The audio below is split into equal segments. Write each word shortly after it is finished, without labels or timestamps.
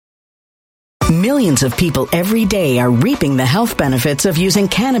Millions of people every day are reaping the health benefits of using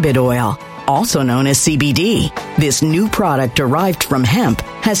cannabis oil, also known as CBD. This new product derived from hemp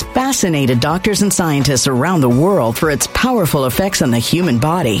has fascinated doctors and scientists around the world for its powerful effects on the human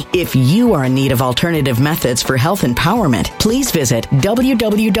body. If you are in need of alternative methods for health empowerment, please visit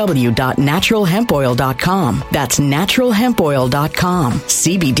www.naturalhempoil.com. That's naturalhempoil.com.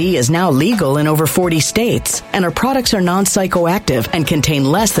 CBD is now legal in over 40 states, and our products are non-psychoactive and contain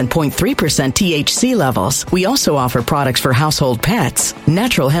less than 0.3% THC levels. We also offer products for household pets.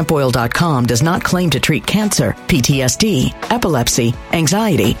 Naturalhempoil.com does not claim to treat cancer, PTSD, epilepsy,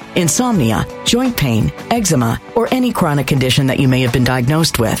 anxiety, insomnia, joint pain, eczema, or any chronic condition that you may have been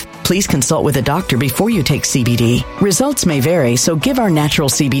diagnosed with. Please consult with a doctor before you take CBD. Results may vary, so give our natural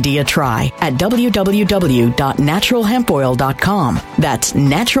CBD a try at www.naturalhempoil.com. That's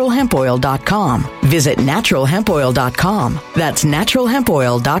naturalhempoil.com. Visit naturalhempoil.com. That's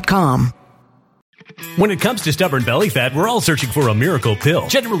naturalhempoil.com. When it comes to stubborn belly fat, we're all searching for a miracle pill.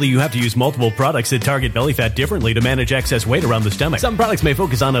 Generally, you have to use multiple products that target belly fat differently to manage excess weight around the stomach. Some products may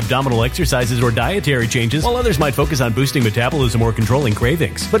focus on abdominal exercises or dietary changes, while others might focus on boosting metabolism or controlling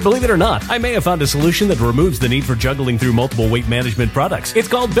cravings. But believe it or not, I may have found a solution that removes the need for juggling through multiple weight management products. It's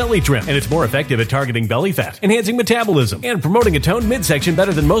called Belly Trim, and it's more effective at targeting belly fat, enhancing metabolism, and promoting a toned midsection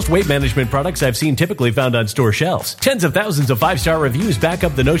better than most weight management products I've seen typically found on store shelves. Tens of thousands of 5-star reviews back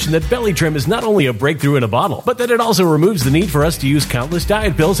up the notion that Belly Trim is not only a breakthrough in a bottle, but that it also removes the need for us to use countless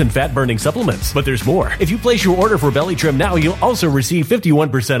diet pills and fat-burning supplements. But there's more. If you place your order for Belly Trim now, you'll also receive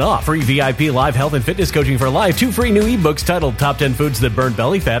 51% off, free VIP live health and fitness coaching for life, 2 free new ebooks titled Top 10 Foods That Burn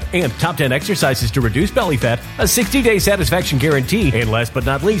Belly Fat and Top 10 Exercises to Reduce Belly Fat, a 60-day satisfaction guarantee, and last but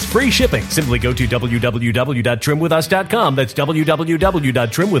not least, free shipping. Simply go to www.trimwithus.com. That's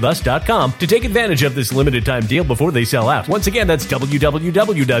www.trimwithus.com to take advantage of this limited time deal before they sell out. Once again, that's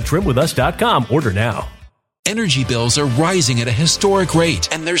www.trimwithus.com. Order now. Energy bills are rising at a historic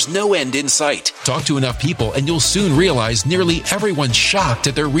rate, and there's no end in sight. Talk to enough people, and you'll soon realize nearly everyone's shocked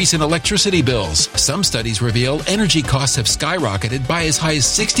at their recent electricity bills. Some studies reveal energy costs have skyrocketed by as high as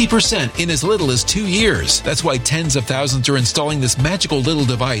 60% in as little as 2 years. That's why tens of thousands are installing this magical little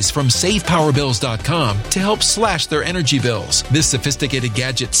device from SavePowerBills.com to help slash their energy bills. This sophisticated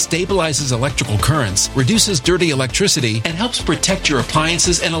gadget stabilizes electrical currents, reduces dirty electricity, and helps protect your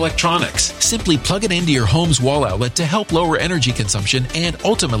appliances and electronics. Simply plug it into your home's wall outlet to help lower energy consumption and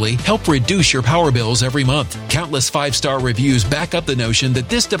ultimately help reduce your power bills every month. Countless 5-star reviews back up the notion that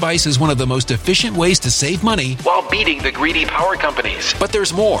this device is one of the most efficient ways to save money while beating the greedy power companies. But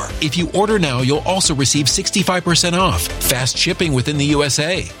there's more. If you order now, you'll also receive 65% off, fast shipping within the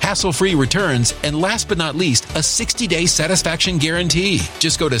USA, hassle-free returns, and last but not least, a 60-day satisfaction guarantee.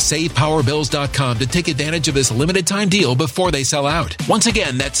 Just go to SavePowerBills.com to take advantage of this limited time deal before they sell out. Once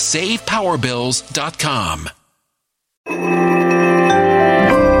again, that's SavePowerBills.com.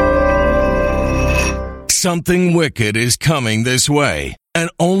 Something wicked is coming this way,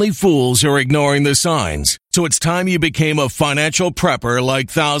 and only fools are ignoring the signs. So it's time you became a financial prepper like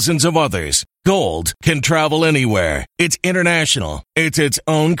thousands of others. Gold can travel anywhere. It's international. It's its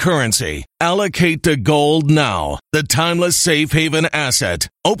own currency. Allocate to gold now, the timeless safe haven asset.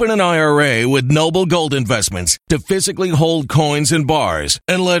 Open an IRA with Noble Gold Investments to physically hold coins and bars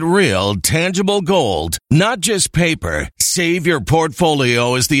and let real, tangible gold, not just paper, save your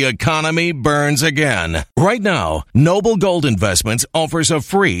portfolio as the economy burns again. Right now, Noble Gold Investments offers a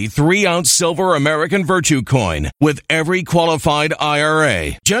free 3-ounce silver American Virtue coin with every qualified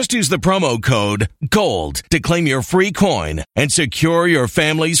IRA. Just use the promo code GOLD to claim your free coin and secure your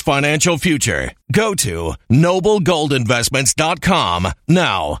family's financial future. Go to noblegoldinvestments.com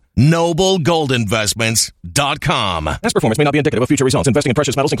now. noblegoldinvestments.com. Past performance may not be indicative of future results. Investing in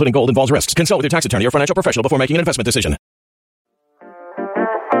precious metals, including gold, involves risks. Consult with your tax attorney or financial professional before making an investment decision.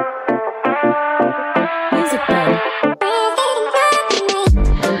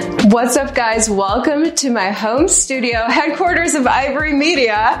 What's up, guys? Welcome to my home studio, headquarters of Ivory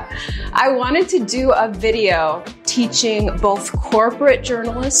Media. I wanted to do a video teaching both corporate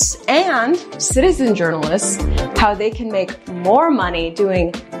journalists and citizen journalists how they can make more money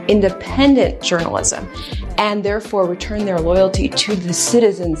doing independent journalism and therefore return their loyalty to the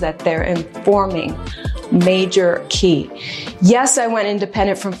citizens that they're informing. Major key. Yes, I went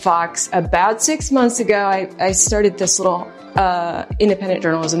independent from Fox about 6 months ago. I started this little independent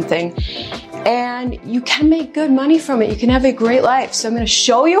journalism thing, and you can make good money from it. You can have a great life. So I'm going to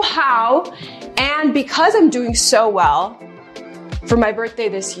show you how. And because I'm doing so well, for my birthday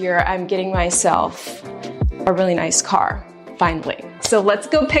this year, I'm getting myself a really nice car, finally. So let's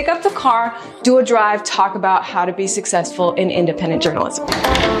go pick up the car, do a drive, talk about how to be successful in independent journalism.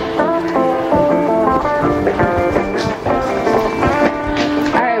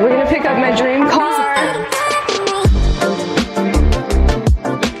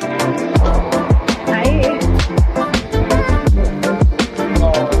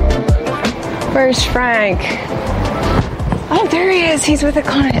 Where's Frank? Oh, there he is. He's with a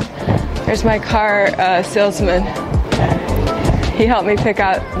client. There's my car salesman. He helped me pick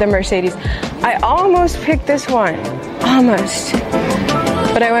out the Mercedes. I almost picked this one. Almost.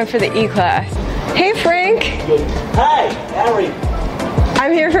 But I went for the E-Class. Hey, Frank. Hi, Harry.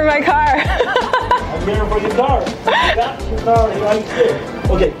 I'm here for my car. I'm here for your car. I got your car right here.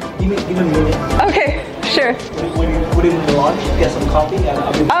 Okay, give me a minute. Okay, sure. What do you want to lunch? Get some coffee?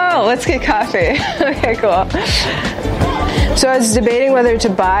 Oh, let's get coffee. Okay, cool. So I was debating whether to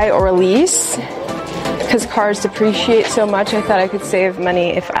buy or lease. Because cars depreciate so much, I thought I could save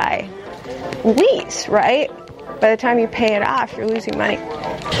money if I lease, right? By the time you pay it off, you're losing money.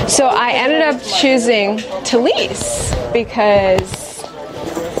 So I ended up choosing to lease because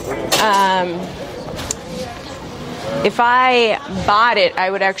if I bought it,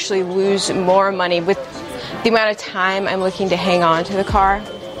 I would actually lose more money with the amount of time I'm looking to hang on to the car.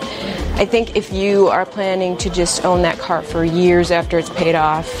 I think if you are planning to just own that car for years after it's paid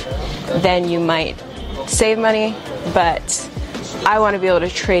off, then you might save money, but I want to be able to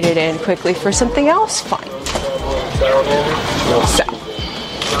trade it in quickly for something else fun. So,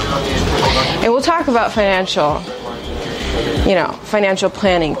 and we'll talk about financial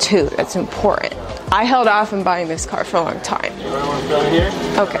planning too. That's important. I held off on buying this car for a long time.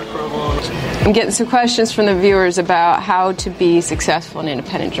 Okay. I'm getting some questions from the viewers about how to be successful in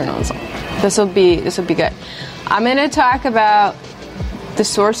independent journalism. This will be good. I'm going to talk about the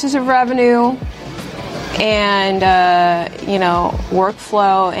sources of revenue and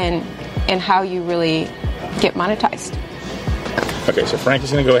workflow and how you really get monetized. Okay, so Frank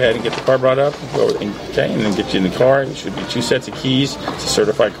is going to go ahead and get the car brought up, and then get you in the car. It should be 2 sets of keys. It's a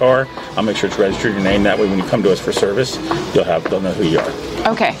certified car. I'll make sure it's registered your name. That way, when you come to us for service, they'll know who you are.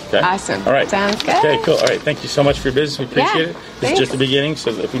 Okay, awesome. All right. Sounds good. Okay, cool. All right, thank you so much for your business. We appreciate it. This is just the beginning, so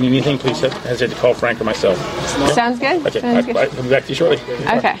if you need anything, please hesitate to call Frank or myself. Sounds good. Okay, Sounds good. I'll be back to you shortly.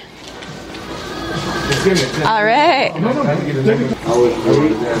 Okay. All right.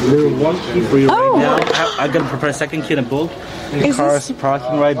 Oh. Now, I'm going to prepare a second kit and bolt. The car's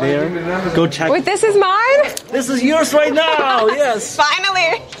parking right there. Go check. Wait, this is mine? This is yours right now. Yes.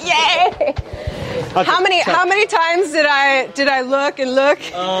 Finally. Yay. Okay, how many times did I look and look?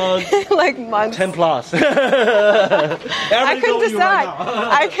 Like months. 10 plus. I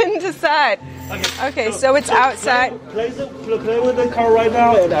couldn't decide. Okay, so it's outside. Play with the car right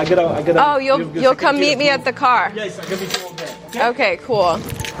now, and I gotta. Oh, you'll come meet me at the car. Yes, I'm gonna meet you okay. Okay, cool.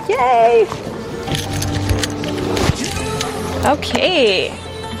 Yay. Okay,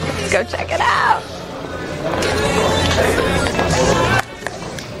 let's go check it out.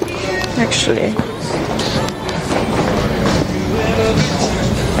 Actually.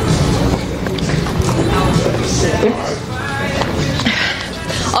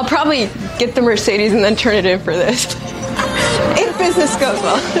 I'll probably get the Mercedes and then turn it in for this. If business goes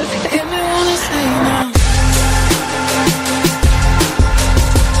well.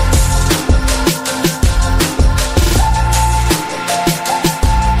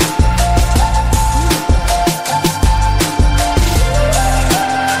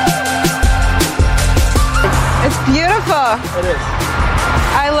 It's beautiful. It is.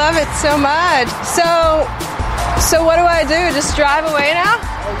 I love it so much. So what do I do? Just drive away now?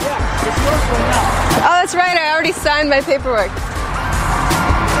 Oh, yeah. It's yours right now. Oh, that's right. I already signed my paperwork.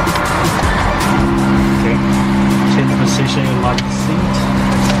 Okay. Change the position, lock the seat.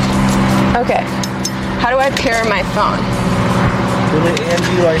 Okay. How do I pair my phone? Put it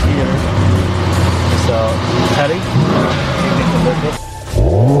Angie right here. So, Patty.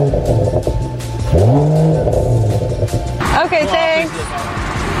 Okay, thanks.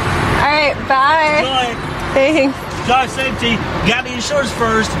 All right, bye. Enjoy. Thanks. Drive safety. Got the insurance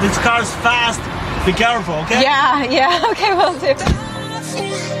first. This car's fast. Be careful, okay? Yeah. Okay, will do.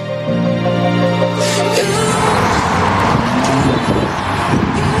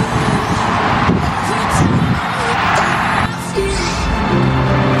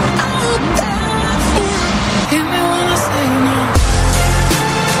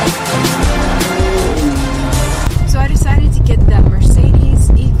 So I decided to get the Mercedes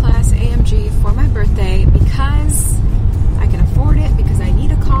E-Class AMG for my birthday because I can afford it, because I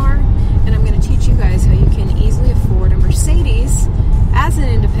need a car, and I'm going to teach you guys how you can easily afford a Mercedes as an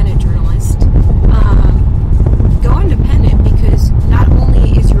independent journalist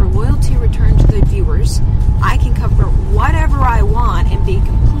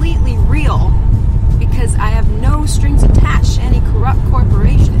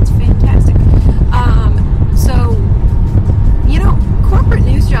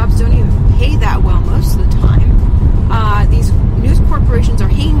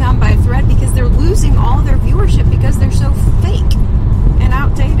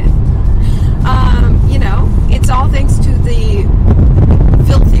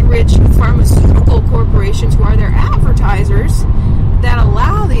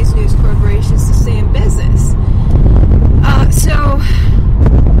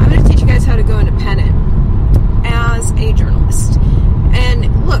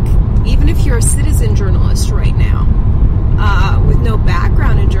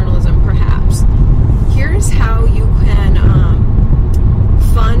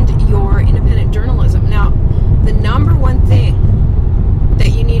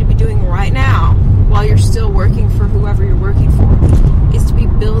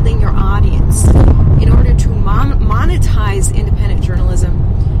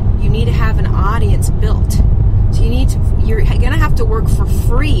audience built. So you're going to have to work for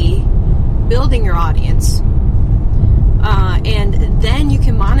free building your audience. And then you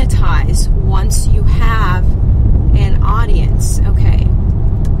can monetize once you have an audience. Okay.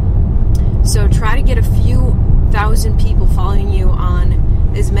 So try to get a few thousand people following you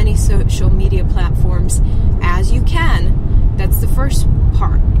on as many social media platforms as you can. That's the first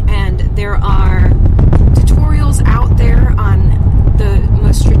part. And there are tutorials out there on the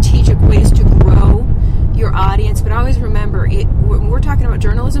most strategic ways to grow your audience. But always remember, when we're talking about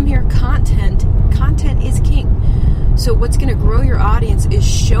journalism here, content is king. So what's going to grow your audience is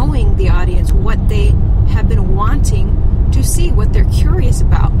showing the audience what they have been wanting to see, what they're curious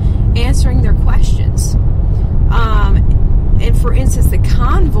about, answering their questions. And for instance, the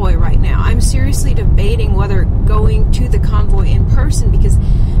convoy right now, I'm seriously debating whether going to the convoy in person, because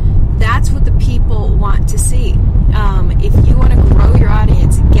that's what the people want to see. If you want to grow your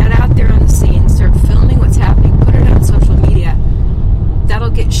audience, get out there on the scene, start filming what's happening, put it on social media. That'll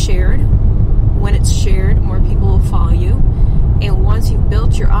get shared. When it's shared, more people will follow you. And once you've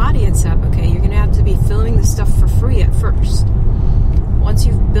built your audience up, okay, you're going to have to be filming the stuff for free at first. Once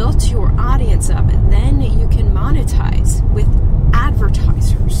you've built your audience up, then you can monetize with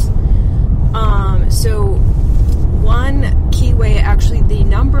advertisers. So one key way, actually the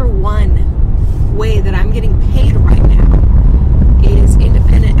number one way that I'm getting paid right now is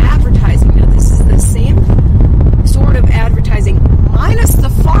independent advertising. Now this is the same sort of advertising minus the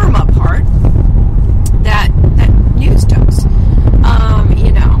pharma part that news does.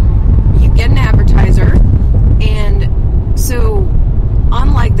 You get an advertiser, and so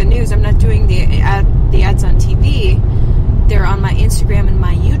unlike the news, I'm not doing the ads on TV. They're on my Instagram and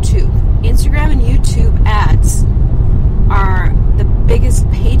my YouTube. Instagram and YouTube ads are the biggest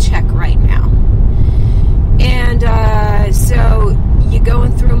paycheck right now. And so you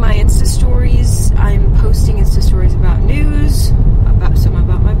going through my Insta stories, I'm posting Insta stories about news,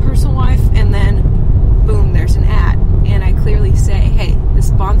 about my personal life, and then boom, there's an ad. And I clearly say, hey, the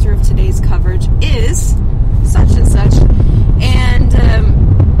sponsor of today's coverage is such and such. And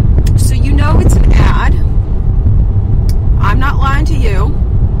so you know it's an ad. I'm not lying to you.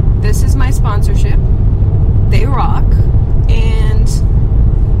 This is my sponsorship. They rock. And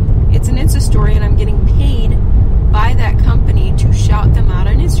it's an Insta story, and I'm getting paid by that company to shout them out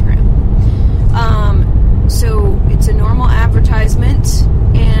on Instagram. So it's a normal advertisement,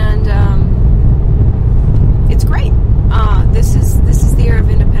 and it's great. This is the era of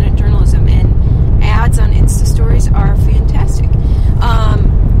independent journalism, and ads on Insta stories are fantastic.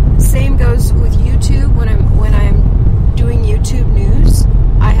 Same goes with YouTube. When I'm doing YouTube news,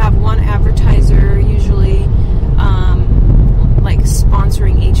 I have one advertiser usually like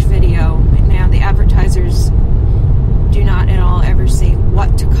sponsoring each video. And now the advertisers do not at all ever say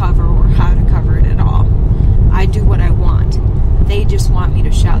what to cover or how to cover it at all. I do what I want. They just want me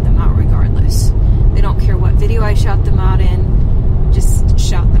to shout them out regardless. They don't care what video I shout them out in, just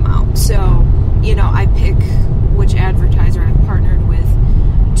shout them out. So, I pick which advertiser I've partnered with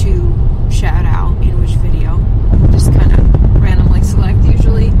to shout out in which video. Just kind of randomly select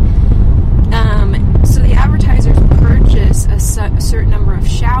usually. So the advertisers purchase a certain number of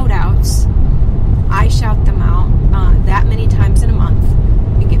shout outs. I shout them out that many times in a month.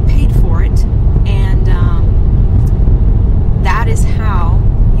 You get paid for it. And that is how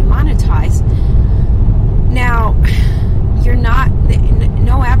you monetize. Now,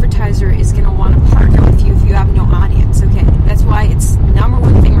 no advertiser is going to want to partner with you if you have no audience, okay? That's why it's number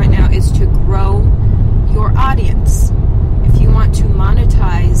one thing right now is to grow your audience. If you want to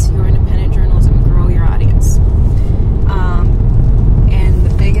monetize your independent journalism, grow your audience. And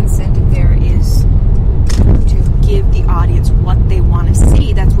the big and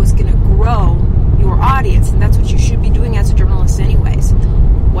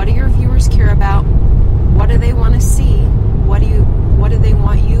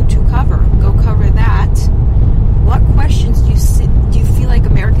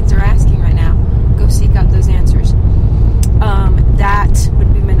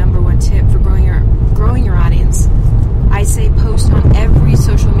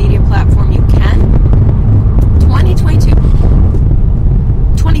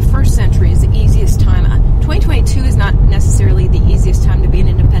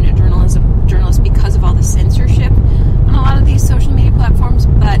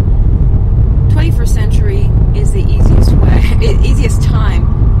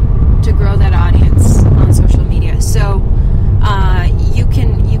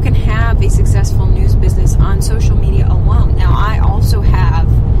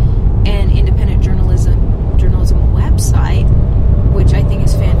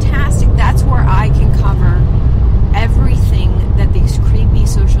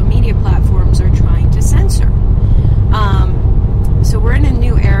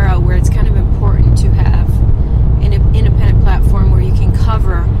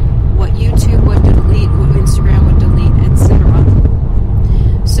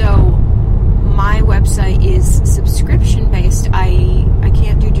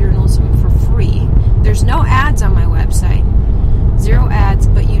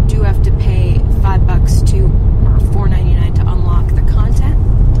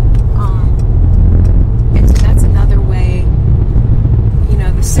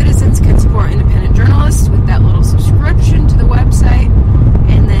for independent journalists with that little subscription to the website,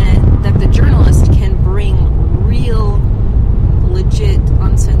 and then that the journalist can bring real, legit,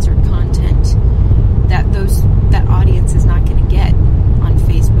 uncensored content that audience is not going to get on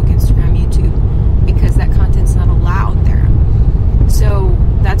Facebook, Instagram, YouTube, because that content's not allowed there. So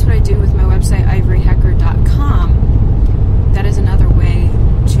that's what I do with my website, ivoryhecker.com. That is another way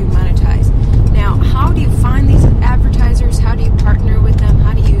to monetize. Now, how do you find these advertisers? How do you partner with them?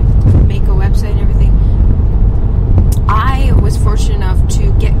 How do you make a website and everything? I was fortunate enough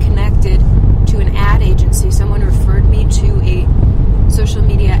to get connected to an ad agency. Someone referred me to a social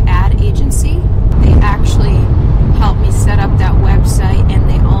media ad agency. They actually helped me set up that website, and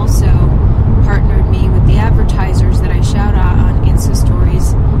they also partnered me with the advertisers that I shout out on Insta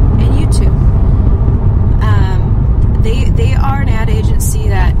Stories and YouTube. They are an ad agency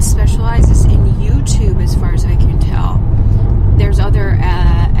that specializes in YouTube, as far as I can tell. There's other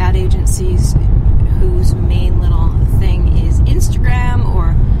ad agencies whose main little thing is Instagram,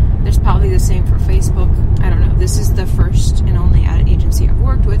 or there's probably the same for Facebook. I don't know. This is the first and only ad agency I've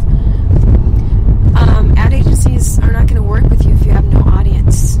worked with. Ad agencies are not going to work with you if you have no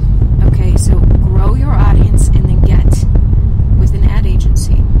audience. Okay, so grow your audience and then get with an ad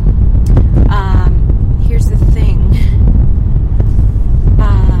agency. Here's the thing.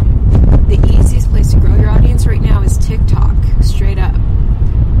 The easiest place to grow your audience right now is TikTok, straight up.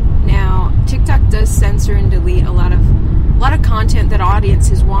 Now, TikTok does censor and delete a lot of content that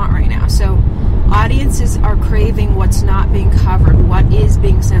audiences want right now. So audiences are craving what's not being covered. What is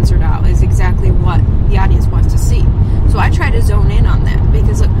being censored out is exactly what the audience wants to see. So I try to zone in on that,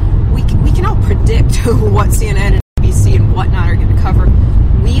 because look, we can all predict what CNN and ABC and whatnot are going to cover.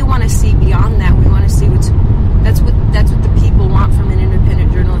 We want to see beyond that. We want to see that's what the people want from an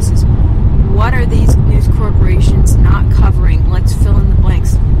independent journalist is, what are these news corporations not covering? Let's fill in the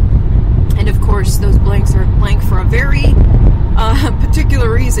blanks. And of course, those blanks are blank for a very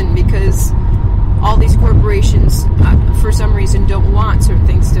particular reason, because all these corporations, for some reason, don't want certain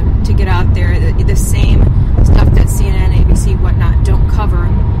things to get out there. The same stuff that CNN, ABC, whatnot don't cover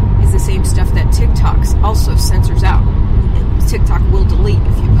is the same stuff that TikTok also censors out. TikTok will delete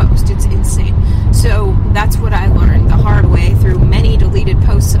if you post. It's insane. So that's what I learned the hard way through many deleted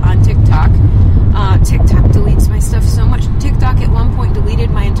posts on TikTok. TikTok deletes my stuff so much. TikTok at one point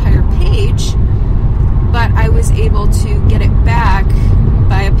deleted my entire page, but I was able to get it back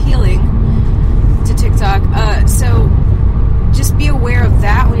by appealing to TikTok. So just be aware of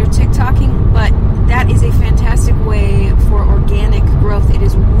that when you're TikToking, but that is a fantastic way for organic growth. It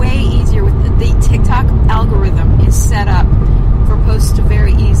is way easier with the TikTok algorithm is set up for posts to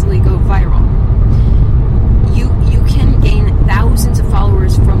very easily go viral. You can gain thousands of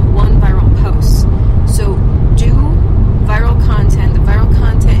followers from one viral post. So do viral content. The viral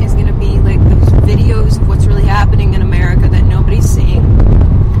content is going to be like those videos of what's really happening in America that nobody's seeing.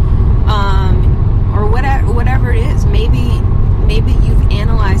 Or whatever it is. Maybe you've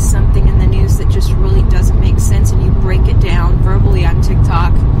analyzed something in the news that just really doesn't make sense, and you break it down verbally on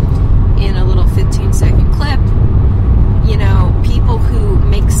TikTok in a little 15-second clip. You know, people who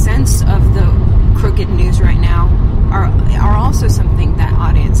make sense of the crooked news right now are also something that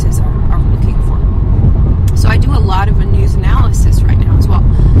audiences are looking for. So I do a lot of a news analysis right now as well.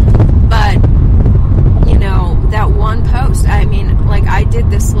 But, you know, that one post, I mean, like I did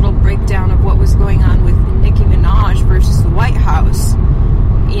this little breakdown of what was going on with Nicki Minaj versus the White House,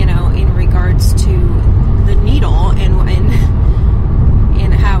 you know, in regards to the needle and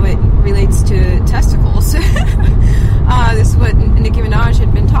how it relates to testicles. This is what Nicki Minaj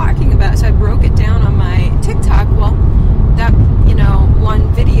had been talking about, so I broke it down on my TikTok. Well, that, you know,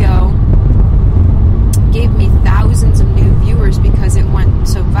 one video gave me thousands of new viewers because it went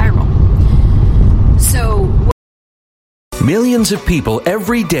so viral. So Millions of people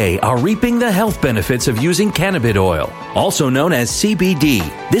every day are reaping the health benefits of using cannabis oil, also known as CBD.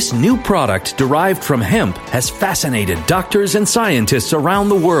 This new product derived from hemp has fascinated doctors and scientists around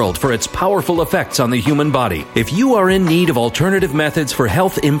the world for its powerful effects on the human body. If you are in need of alternative methods for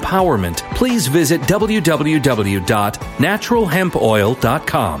health empowerment, please visit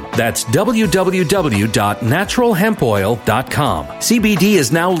www.naturalhempoil.com. That's www.naturalhempoil.com. CBD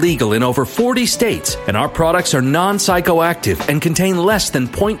is now legal in over 40 states, and our products are non-psychoactive active and contain less than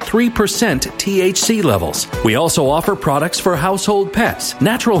 0.3% THC levels. We also offer products for household pets.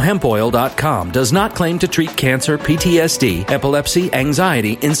 NaturalHempOil.com does not claim to treat cancer, PTSD, epilepsy,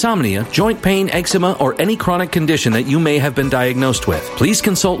 anxiety, insomnia, joint pain, eczema, or any chronic condition that you may have been diagnosed with. Please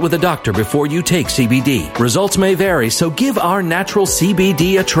consult with a doctor before you take CBD. Results may vary, so give our natural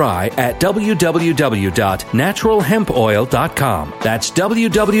CBD a try at www.naturalhempoil.com. That's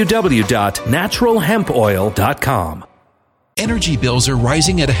www.naturalhempoil.com. Energy bills are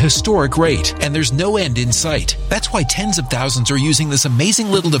rising at a historic rate, and there's no end in sight. That's why tens of thousands are using this amazing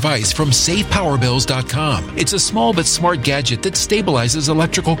little device from SavePowerBills.com. It's a small but smart gadget that stabilizes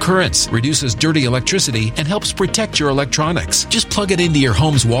electrical currents, reduces dirty electricity, and helps protect your electronics. Just plug it into your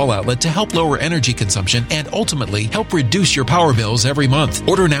home's wall outlet to help lower energy consumption and ultimately help reduce your power bills every month.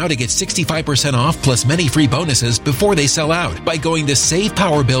 Order now to get 65% off plus many free bonuses before they sell out by going to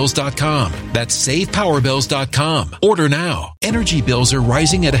SavePowerBills.com. That's SavePowerBills.com. Order now. Energy bills are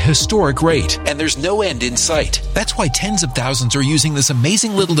rising at a historic rate, and there's no end in sight. That's why tens of thousands are using this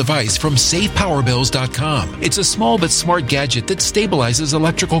amazing little device from SavePowerBills.com. It's a small but smart gadget that stabilizes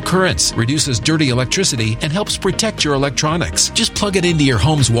electrical currents, reduces dirty electricity, and helps protect your electronics. Just plug it into your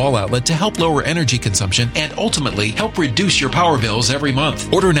home's wall outlet to help lower energy consumption and ultimately help reduce your power bills every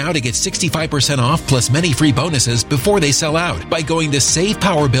month. Order now to get 65% off plus many free bonuses before they sell out by going to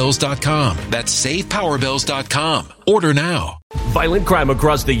SavePowerBills.com. That's SavePowerBills.com. Order now. Violent crime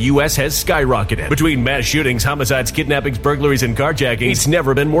across the U.S. has skyrocketed. Between mass shootings, homicides, kidnappings, burglaries, and carjackings, it's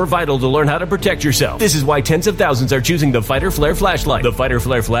never been more vital to learn how to protect yourself. This is why tens of thousands are choosing the Fighter Flare flashlight. The Fighter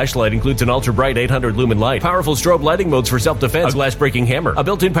Flare flashlight includes an ultra-bright 800 lumen light, powerful strobe lighting modes for self-defense, a glass-breaking hammer, a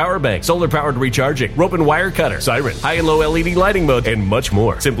built-in power bank, solar-powered recharging, rope and wire cutter, siren, high and low LED lighting mode, and much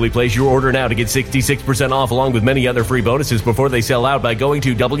more. Simply place your order now to get 66% off along with many other free bonuses before they sell out by going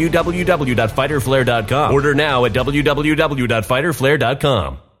to www.fighterflare.com. Order now at www.fighterflare.com.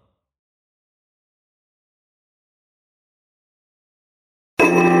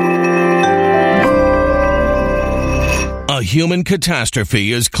 A human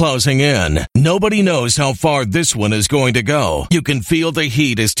catastrophe is closing in. Nobody knows how far this one is going to go. You can feel the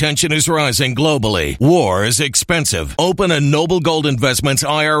heat as tension is rising globally. War is expensive. Open a Noble Gold Investments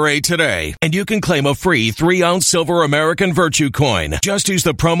IRA today, and you can claim a free 3-ounce silver American Virtue coin. Just use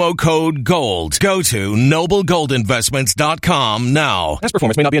the promo code GOLD. Go to noblegoldinvestments.com now. Past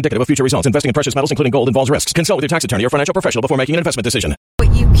performance may not be indicative of future results. Investing in precious metals, including gold, involves risks. Consult with your tax attorney or financial professional before making an investment decision.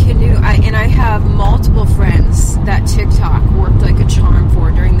 What you can do, and I have multiple friends that TikTok worked like a charm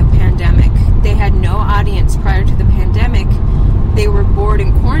for during the pandemic. They had no audience prior to the pandemic. They were bored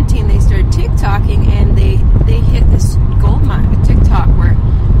in quarantine. They started TikToking, and they hit this gold mine with TikTok where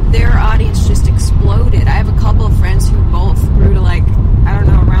their audience just exploded. I have a couple of friends who both grew to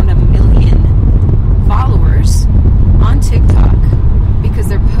around 1 million followers on TikTok because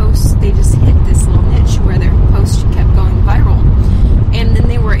their posts, they just hit this little niche where their posts kept going viral. And then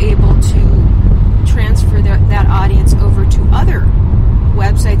they were able to transfer that audience over to other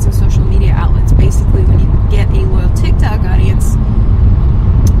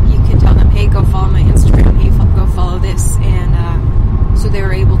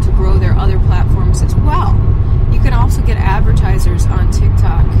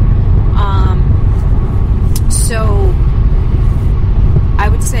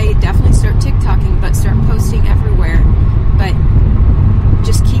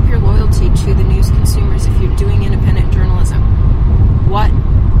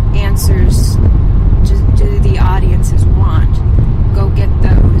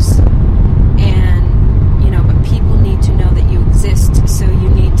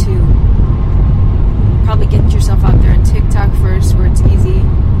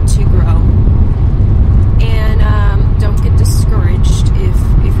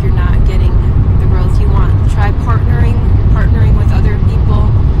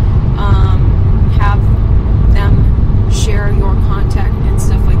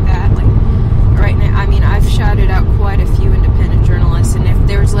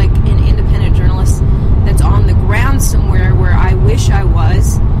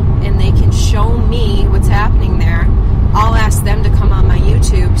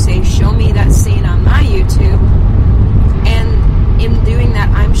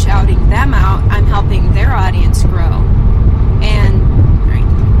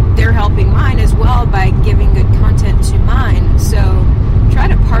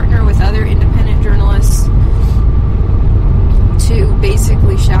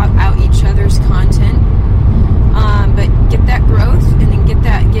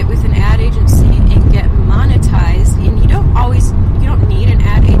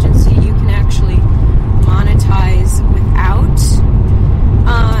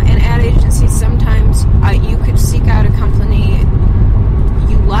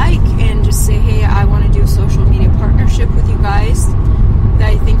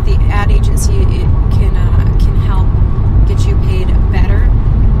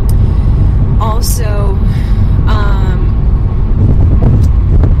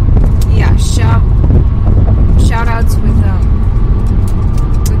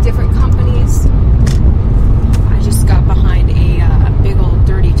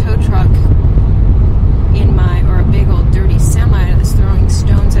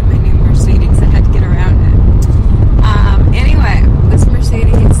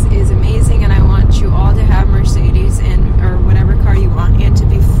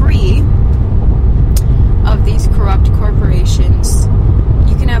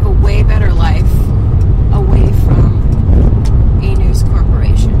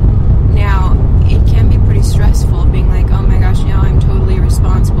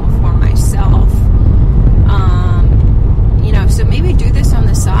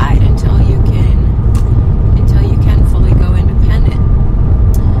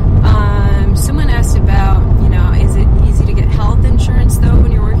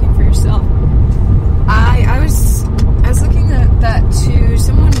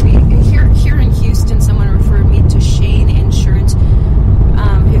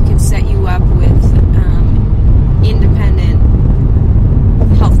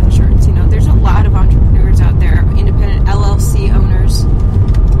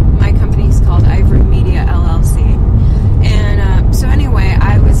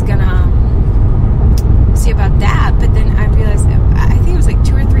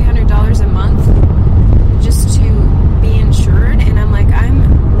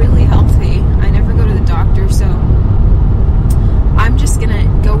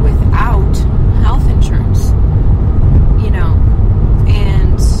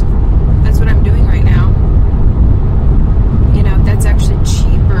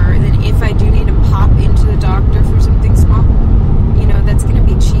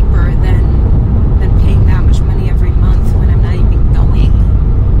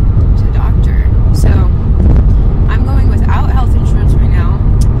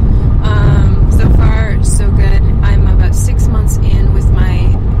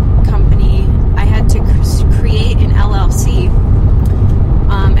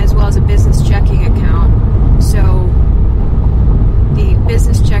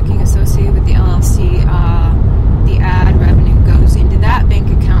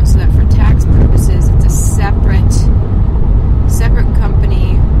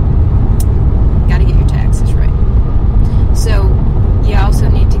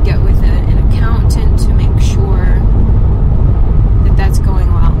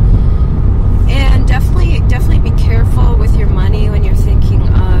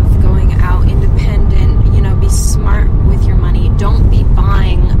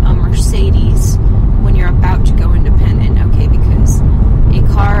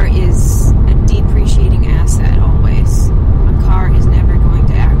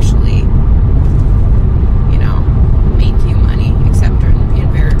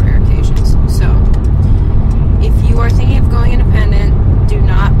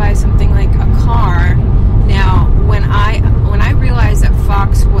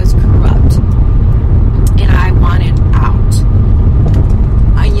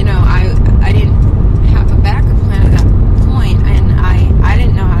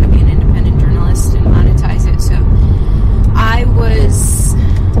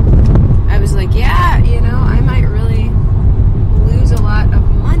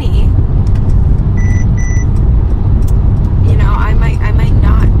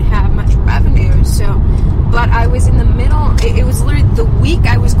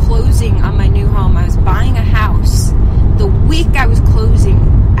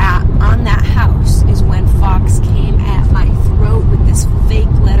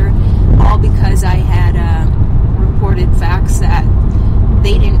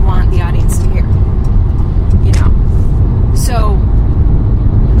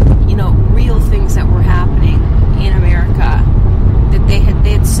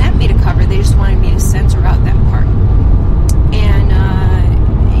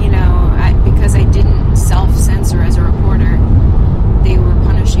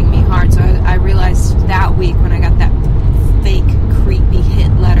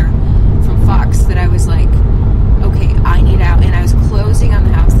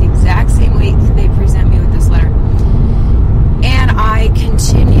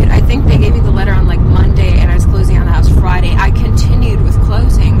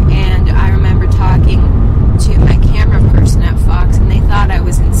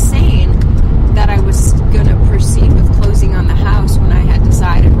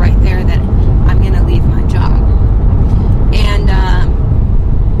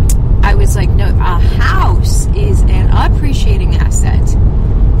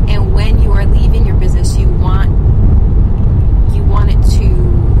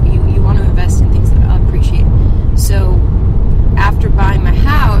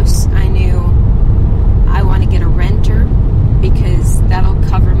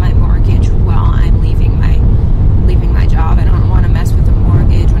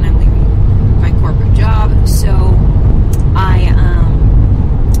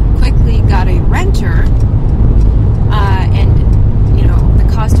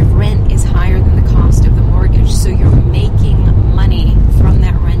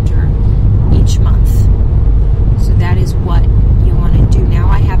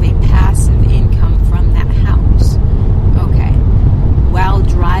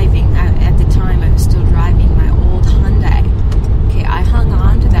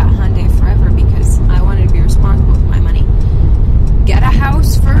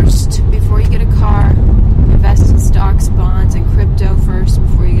house first before you get a car. Invest in stocks, bonds, and crypto first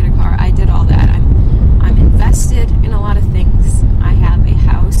before you get a car. I did all that. I'm invested in a lot of things. I have a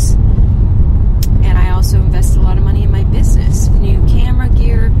house, and I also invest a lot of money in my business. New camera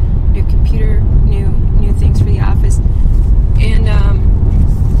gear, new computer, new things for the office. And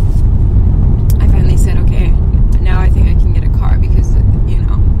I finally said, okay, now I think I can get a car because,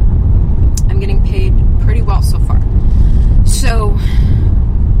 I'm getting paid pretty well so far. So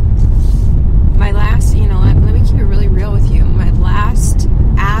my last, let me keep it really real with you. My last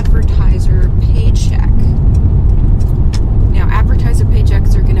advertiser paycheck. Now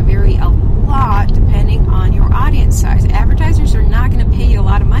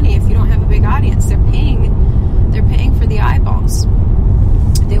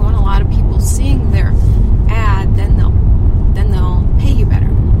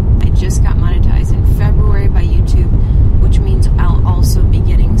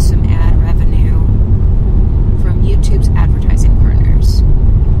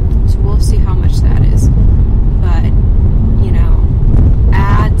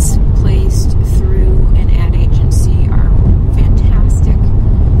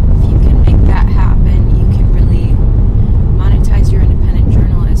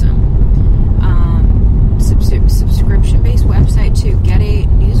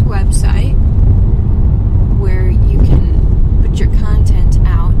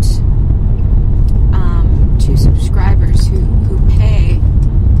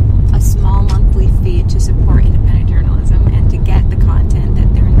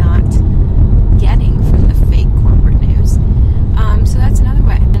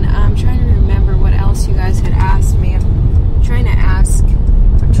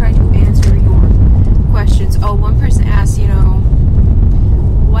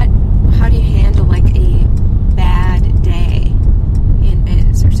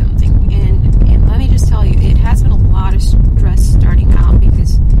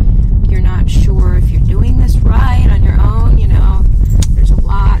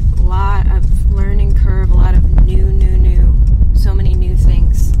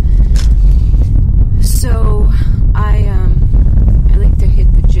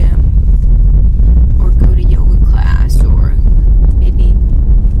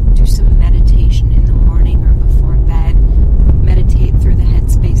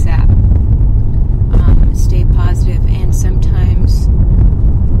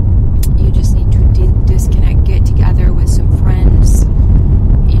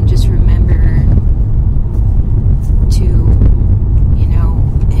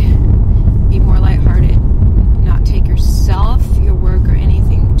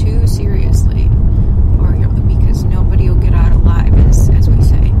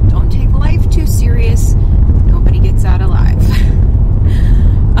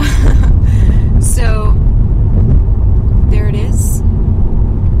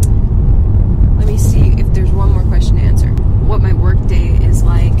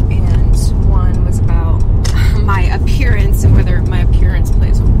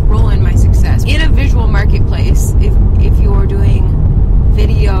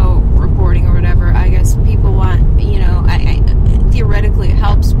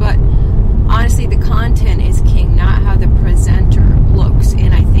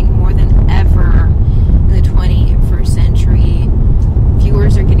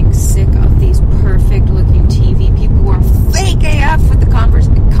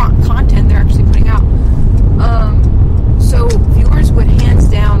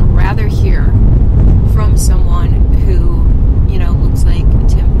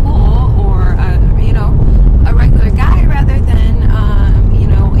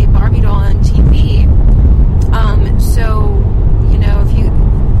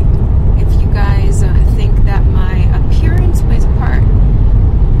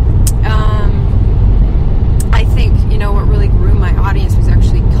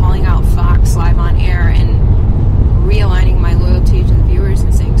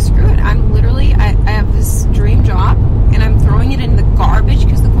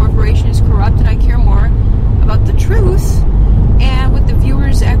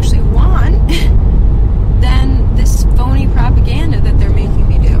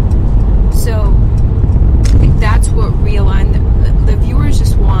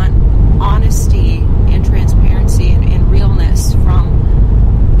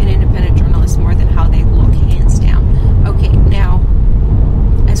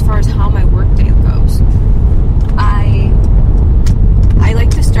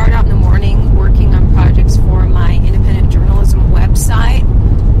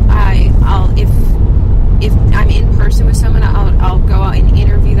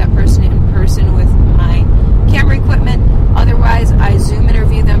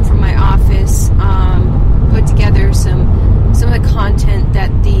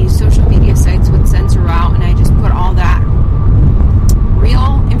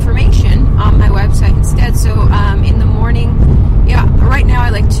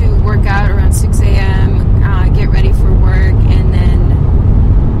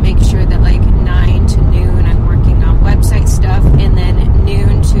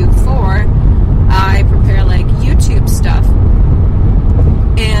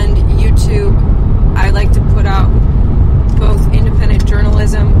put out both independent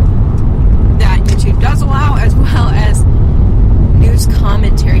journalism that YouTube does allow, as well as news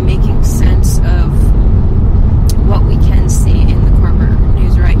commentary, making sense of what we can see in the corporate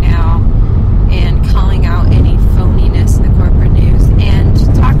news right now, and calling out any phoniness in the corporate news, and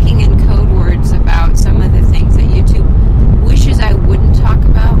talking in code words about some of the things that YouTube wishes I wouldn't talk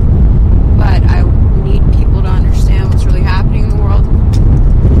about, but I need people to understand what's really happening in the world,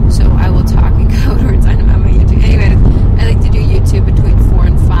 so I will talk in code words on my YouTube. Anyway, I like to do YouTube between 4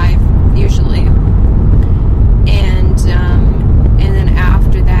 and 5 usually, and then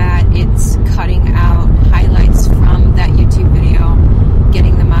after that it's cutting out highlights from that YouTube video,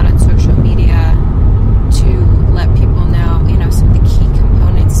 getting them out on social media to let people know, some of the key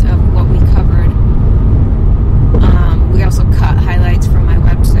components of what we covered. We also cut highlights from my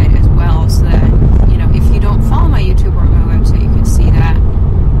website as well, so that, if you don't follow my YouTube or my website, you can see that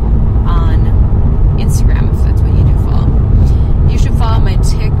on Instagram, if that's what you do follow. You should follow my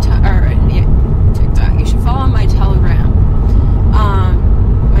TikTok. You should follow my Telegram.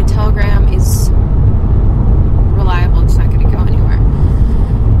 My Telegram is reliable. It's not going to go anywhere.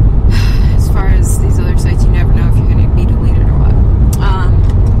 As far as these other sites, you never know if you're going to be deleted or what.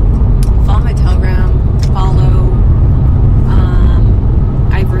 Follow my Telegram. Follow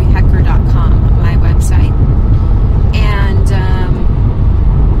ivoryhecker.com, my website. And,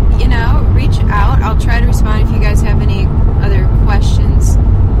 reach out. I'll try to respond if you guys have any other questions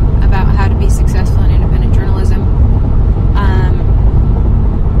about how to be successful in independent journalism.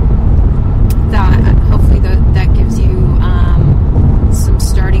 Hopefully that gives you some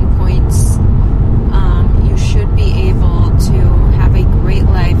starting points. You should be able to have a great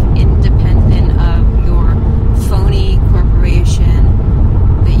life independent of your phony corporation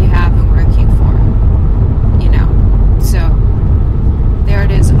that you have been working for. So there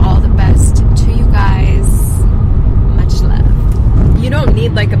it is. All the best to you guys. Much love. You don't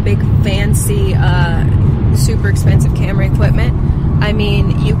need like a big fancy super expensive camera equipment. I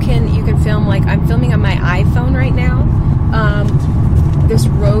mean, you can film, like I'm filming on my iPhone right now. This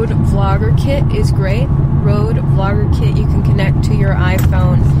Rode Vlogger Kit is great. Rode Vlogger Kit you can connect to your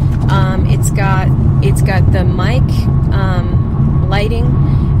iPhone. It's got the mic, lighting,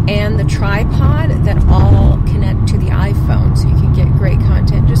 and the tripod that all connect to the iPhone, so you can get great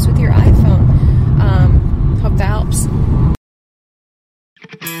content just with your iPhone. Hope that helps.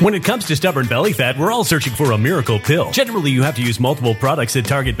 When it comes to stubborn belly fat, we're all searching for a miracle pill. Generally, you have to use multiple products that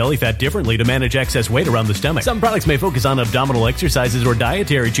target belly fat differently to manage excess weight around the stomach. Some products may focus on abdominal exercises or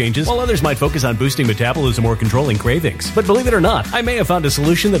dietary changes, while others might focus on boosting metabolism or controlling cravings. But believe it or not, I may have found a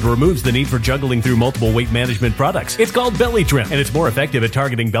solution that removes the need for juggling through multiple weight management products. It's called Belly Trim, and it's more effective at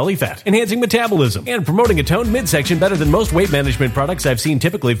targeting belly fat, enhancing metabolism, and promoting a toned midsection better than most weight management products I've seen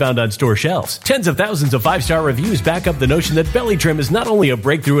typically found on store shelves. Tens of thousands of 5-star reviews back up the notion that Belly Trim is not only a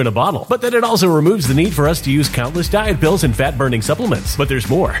breakthrough in a bottle, but that it also removes the need for us to use countless diet pills and fat-burning supplements. But there's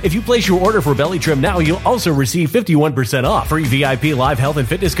more. If you place your order for Belly Trim now, you'll also receive 51% off, free VIP live health and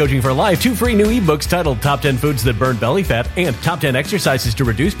fitness coaching for life, 2 free new ebooks titled Top 10 Foods That Burn Belly Fat and Top 10 Exercises to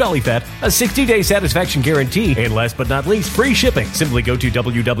Reduce Belly Fat, a 60-day satisfaction guarantee, and last but not least, free shipping. Simply go to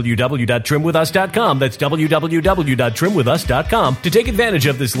www.trimwithus.com. That's www.trimwithus.com to take advantage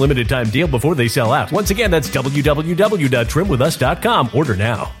of this limited time deal before they sell out. Once again, that's www.trimwithus.com. Order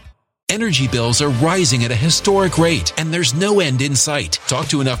now. Energy bills are rising at a historic rate, and there's no end in sight. Talk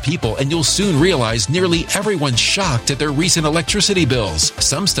to enough people, and you'll soon realize nearly everyone's shocked at their recent electricity bills.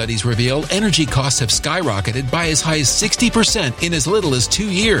 Some studies reveal energy costs have skyrocketed by as high as 60% in as little as 2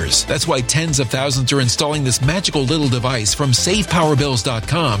 years. That's why tens of thousands are installing this magical little device from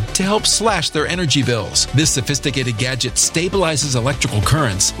SavePowerBills.com to help slash their energy bills. This sophisticated gadget stabilizes electrical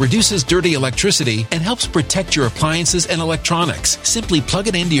currents, reduces dirty electricity, and helps protect your appliances and electronics. Simply plug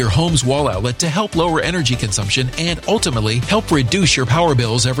it into your home's wall outlet to help lower energy consumption and ultimately help reduce your power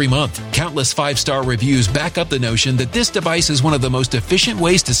bills every month. Countless 5-star reviews back up the notion that this device is one of the most efficient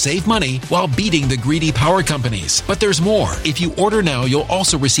ways to save money while beating the greedy power companies. But there's more. If you order now, you'll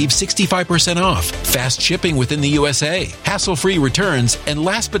also receive 65% off, fast shipping within the USA, hassle-free returns, and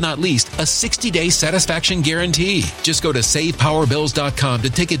last but not least, a 60-day satisfaction guarantee. Just go to SavePowerBills.com to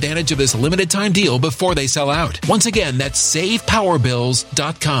take advantage of this limited time deal before they sell out. Once again, that's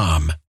SavePowerBills.com.